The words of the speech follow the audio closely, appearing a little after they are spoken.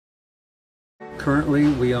Currently,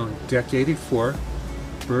 we own Deck 84,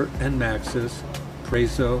 Bert and Max's,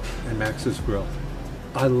 Prezo and Max's Grill.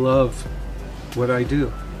 I love what I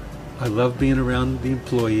do. I love being around the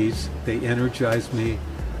employees. They energize me.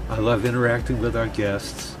 I love interacting with our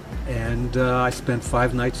guests. And I spend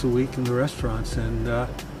 5 nights a week in the restaurants, and I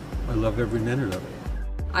love every minute of it.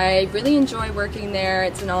 I really enjoy working there.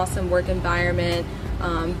 It's an awesome work environment.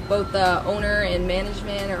 Both the owner and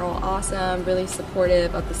management are all awesome, really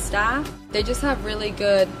supportive of the staff. They just have really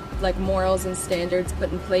good morals and standards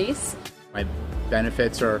put in place. My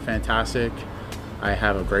benefits are fantastic. I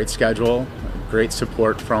have a great schedule, great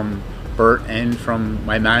support from Bert and from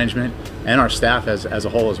my management and our staff as a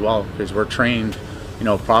whole as well, because we're trained,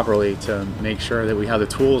 properly to make sure that we have the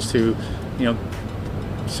tools to,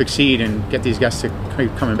 succeed and get these guests to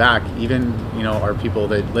coming back. Even, our people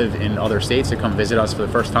that live in other states that come visit us for the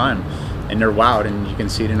first time, and they're wowed, and you can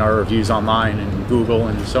see it in our reviews online and Google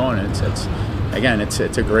and so on.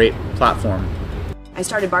 It's a great platform. I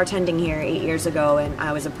started bartending here 8 years ago, and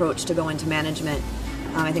I was approached to go into management.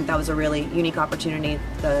 I think that was a really unique opportunity,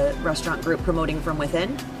 the restaurant group promoting from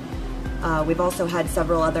within. We've also had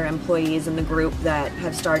several other employees in the group that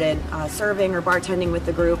have started serving or bartending with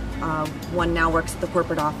the group. One now works at the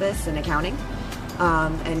corporate office in accounting,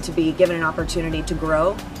 and to be given an opportunity to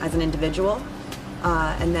grow as an individual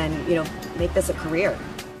and then make this a career.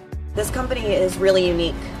 This company is really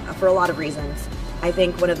unique for a lot of reasons. I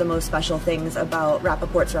think one of the most special things about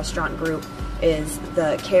Rapoport's restaurant group is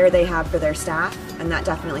the care they have for their staff, and that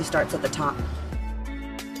definitely starts at the top.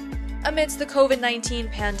 Amidst the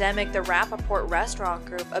COVID-19 pandemic, the Rapoport Restaurant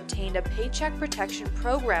Group obtained a Paycheck Protection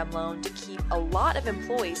Program loan to keep a lot of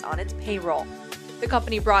employees on its payroll. The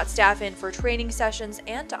company brought staff in for training sessions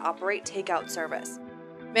and to operate takeout service.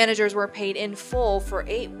 Managers were paid in full for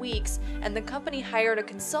 8 weeks, and the company hired a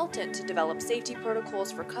consultant to develop safety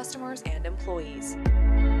protocols for customers and employees.